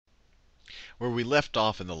where we left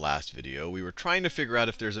off in the last video. We were trying to figure out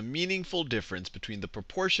if there's a meaningful difference between the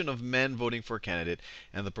proportion of men voting for a candidate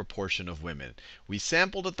and the proportion of women. We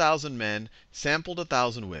sampled 1,000 men, sampled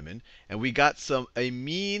 1,000 women, and we got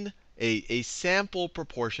a sample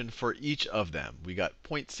proportion for each of them. We got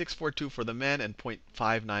 0.642 for the men and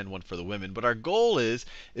 0.591 for the women. But our goal is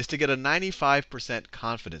to get a 95%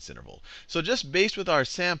 confidence interval. So just based with our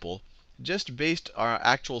sample, just based our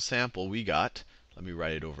actual sample, we got, let me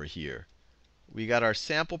write it over here. We got our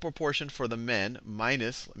sample proportion for the men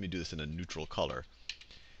minus, let me do this in a neutral color.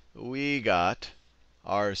 We got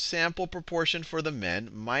our sample proportion for the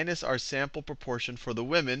men minus our sample proportion for the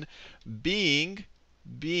women being,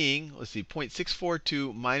 let's see,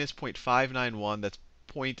 0.642 minus 0.591, that's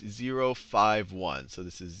 0.051. So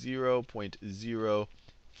this is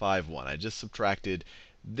 0.051. I just subtracted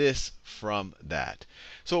this from that.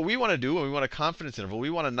 So what we want to do when we want a confidence interval, we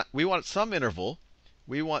want some interval.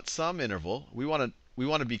 We want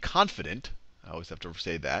to be confident. I always have to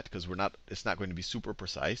say that because it's not going to be super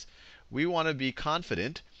precise. We want to be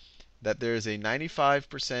confident that there is a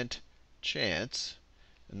 95% chance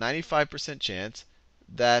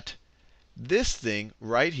that this thing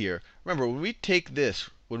right here. Remember, when we took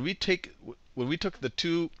the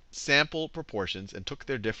two sample proportions and took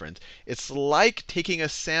their difference, it's like taking a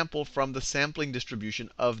sample from the sampling distribution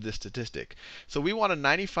of this statistic. So we want a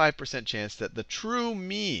 95% chance that the true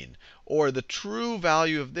mean, or the true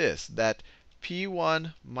value of this, that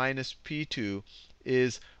p1 minus p2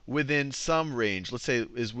 is within some range. Let's say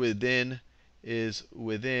is within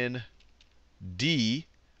d.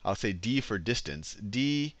 I'll say d for distance.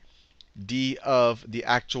 d of the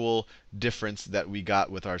actual difference that we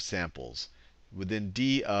got with our samples. Within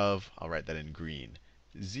d of, I'll write that in green,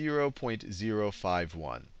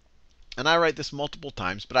 0.051. And I write this multiple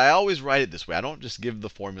times, but I always write it this way. I don't just give the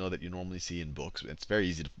formula that you normally see in books. It's very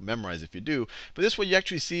easy to memorize if you do. But this way you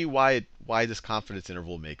actually see why this confidence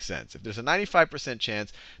interval makes sense. If there's a 95%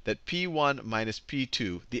 chance that p1 minus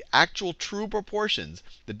p2, the actual true proportions,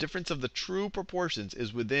 the difference of the true proportions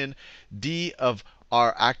is within d of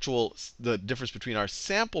the difference between our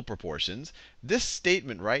sample proportions, this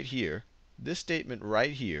statement right here is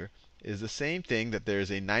the same thing that there's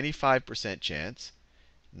a 95% chance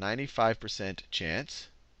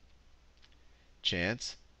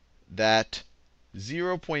that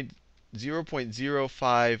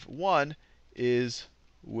 0.051 is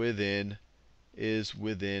within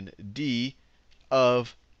d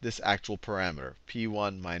of this actual parameter,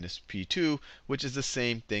 p1 minus p2, which is the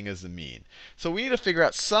same thing as the mean. So we need to figure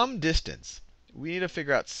out some distance.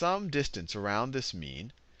 Around this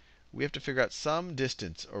mean. We have to figure out some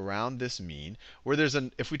distance around this mean where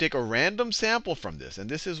if we take a random sample from this, and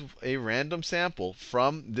this is a random sample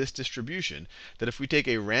from this distribution, that if we take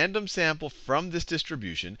a random sample from this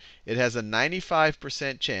distribution, it has a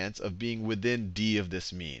 95% chance of being within d of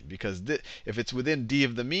this mean. Because if it's within d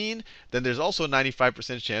of the mean, then there's also a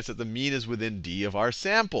 95% chance that the mean is within d of our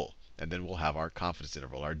sample. And then we'll have our confidence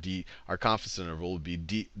interval. Our confidence interval will be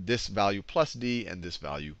d, this value plus d, and this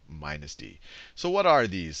value minus d. So what are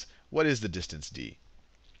these? What is the distance d?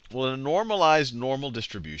 Well, in a normalized normal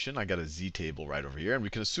distribution, I got a z table right over here, and we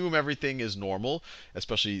can assume everything is normal,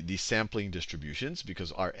 especially the sampling distributions,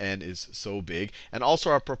 because our n is so big, and also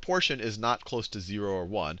our proportion is not close to 0 or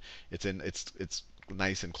 1. It's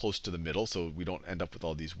nice and close to the middle, so we don't end up with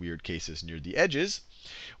all these weird cases near the edges.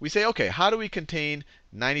 We say, okay, how do we contain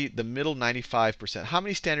the middle 95%? How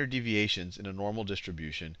many standard deviations in a normal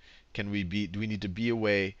distribution do we need to be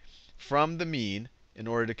away from the mean in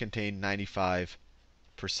order to contain 95%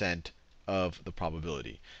 of the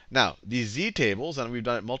probability? Now, these z tables, and we've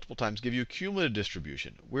done it multiple times, give you a cumulative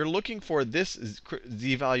distribution. We're looking for this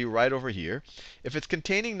z value right over here. If it's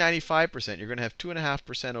containing 95%, you're going to have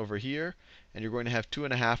 2.5% over here, and you're going to have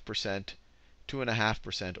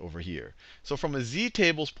 2.5% over here. So from a z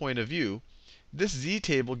table's point of view, this z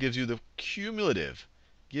table gives you the cumulative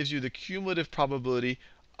probability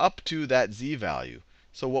up to that z value.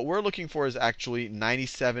 So what we're looking for is actually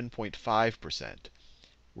 97.5%.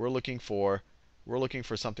 We're looking for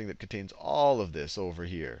something that contains all of this over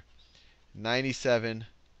here.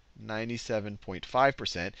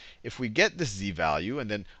 97.5%. If we get this z value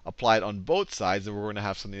and then apply it on both sides, then we're going to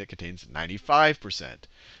have something that contains 95%.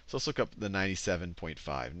 So let's look up the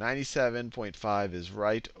 97.5. 97.5 is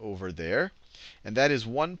right over there. And that is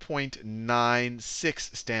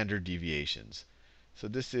 1.96 standard deviations. So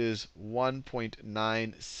this is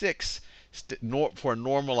 1.96 for a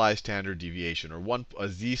normalized standard deviation, or a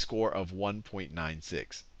z-score of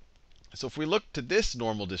 1.96. So if we look to this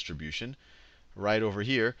normal distribution right over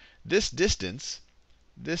here, this distance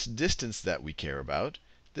that we care about,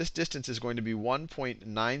 This distance is going to be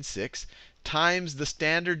 1.96 times the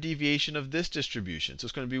standard deviation of this distribution. So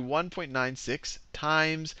it's going to be 1.96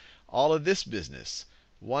 times all of this business.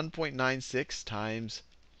 1.96 times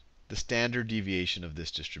the standard deviation of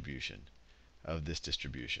this distribution.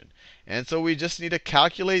 And so we just need to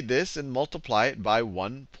calculate this and multiply it by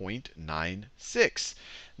 1.96.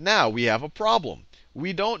 Now we have a problem.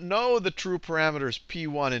 We don't know the true parameters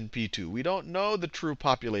P1 and P2. We don't know the true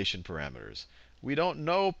population parameters. We don't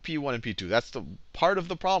know P1 and P2. That's the part of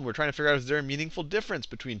the problem. We're trying to figure out, is there a meaningful difference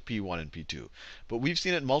between P1 and P2? But we've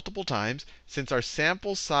seen it multiple times. Since our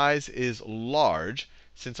sample size is large,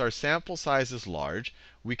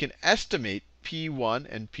 we can estimate P1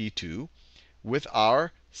 and P2 with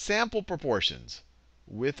our sample proportions.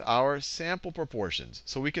 So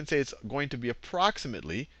we can say it's going to be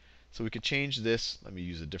approximately, so we could change this, let me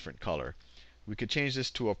use a different color. We could change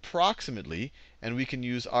this to approximately, and we can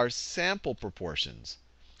use our sample proportions.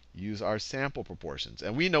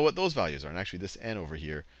 And we know what those values are. And actually, this n over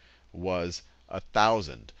here was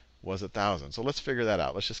 1,000. So let's figure that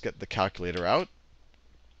out. Let's just get the calculator out.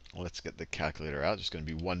 Just going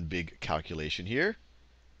to be one big calculation here.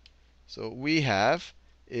 So what we have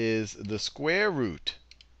is the square root,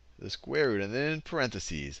 and then in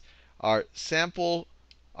parentheses, our sample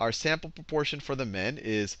proportion for the men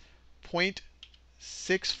is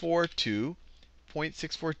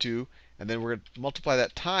 0.642, and then we're going to multiply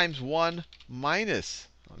that times 1 minus,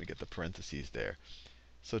 let me get the parentheses there.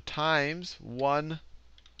 So times 1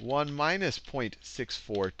 minus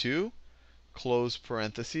 0.642, close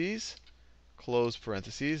parentheses.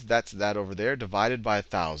 That's that over there, divided by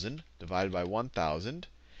 1,000, divided by 1,000.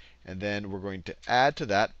 And then we're going to add to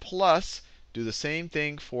that, plus do the same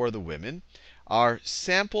thing for the women. Our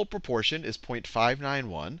sample proportion is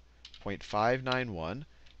 0.591,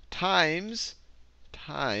 times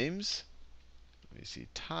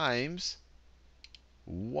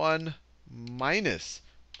 1 minus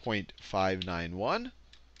 0.591.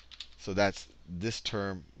 So that's this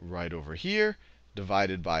term right over here,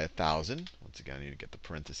 divided by 1,000. Once again, I need to get the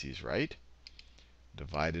parentheses right.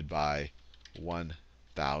 Divided by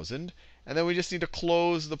 1,000. And then we just need to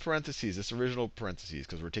close the parentheses, this original parentheses,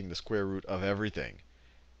 because we're taking the square root of everything.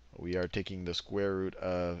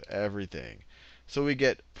 So we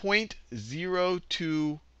get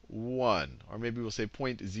 0.021, or maybe we'll say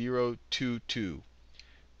 0.022.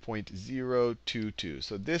 0.022.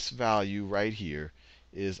 So this value right here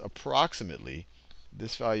is approximately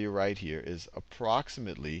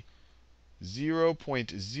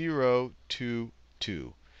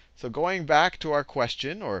 0.022. So going back to our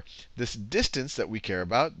question, or this distance that we care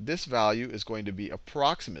about, this value is going to be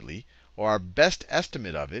approximately, or our best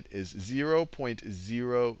estimate of it is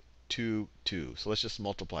 0.022. So let's just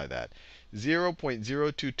multiply that.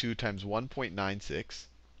 0.022 times 1.96.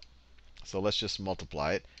 So let's just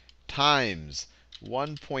multiply it, times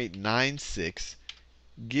 1.96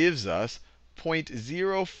 gives us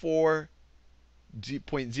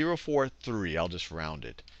 0.043. I'll just round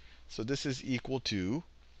it. So this is equal to,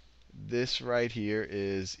 this right here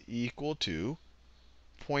is equal to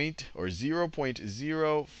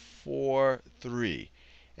 0.043.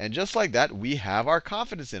 And just like that, we have our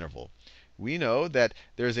confidence interval. We know that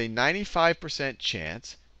there's a 95%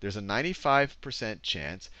 chance,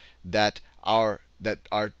 that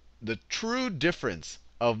the true difference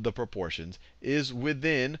of the proportions is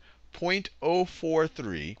within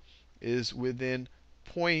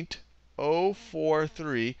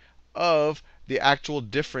 0.043, of the actual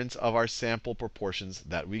difference of our sample proportions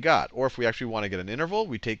that we got. Or if we actually want to get an interval,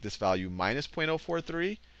 we take this value minus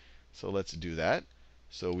 0.043. So let's do that.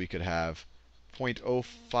 So we could have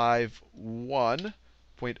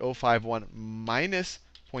 0.051 minus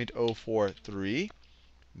 0.043.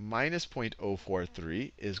 Minus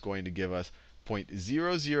 0.043 is going to give us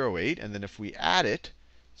 0.008. And then if we add it,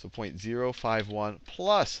 so 0.051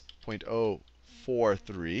 plus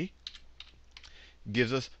 0.043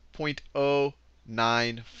 gives us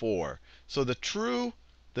 0.094. So the true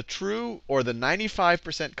or the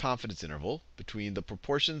 95% confidence interval between the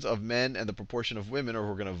proportions of men and the proportion of women, or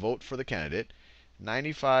we're going to vote for the candidate,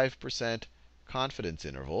 95% confidence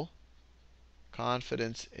interval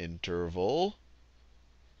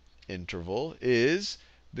is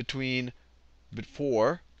between,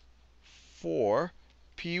 for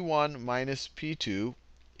P1 minus P2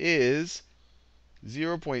 is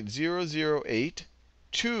 0.008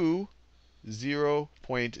 to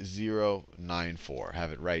 0.094.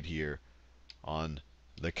 Have it right here on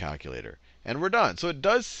the calculator. And we're done. So it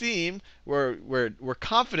does seem, we're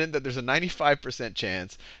confident that there's a 95%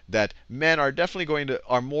 chance that men are definitely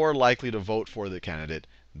are more likely to vote for the candidate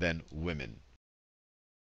than women.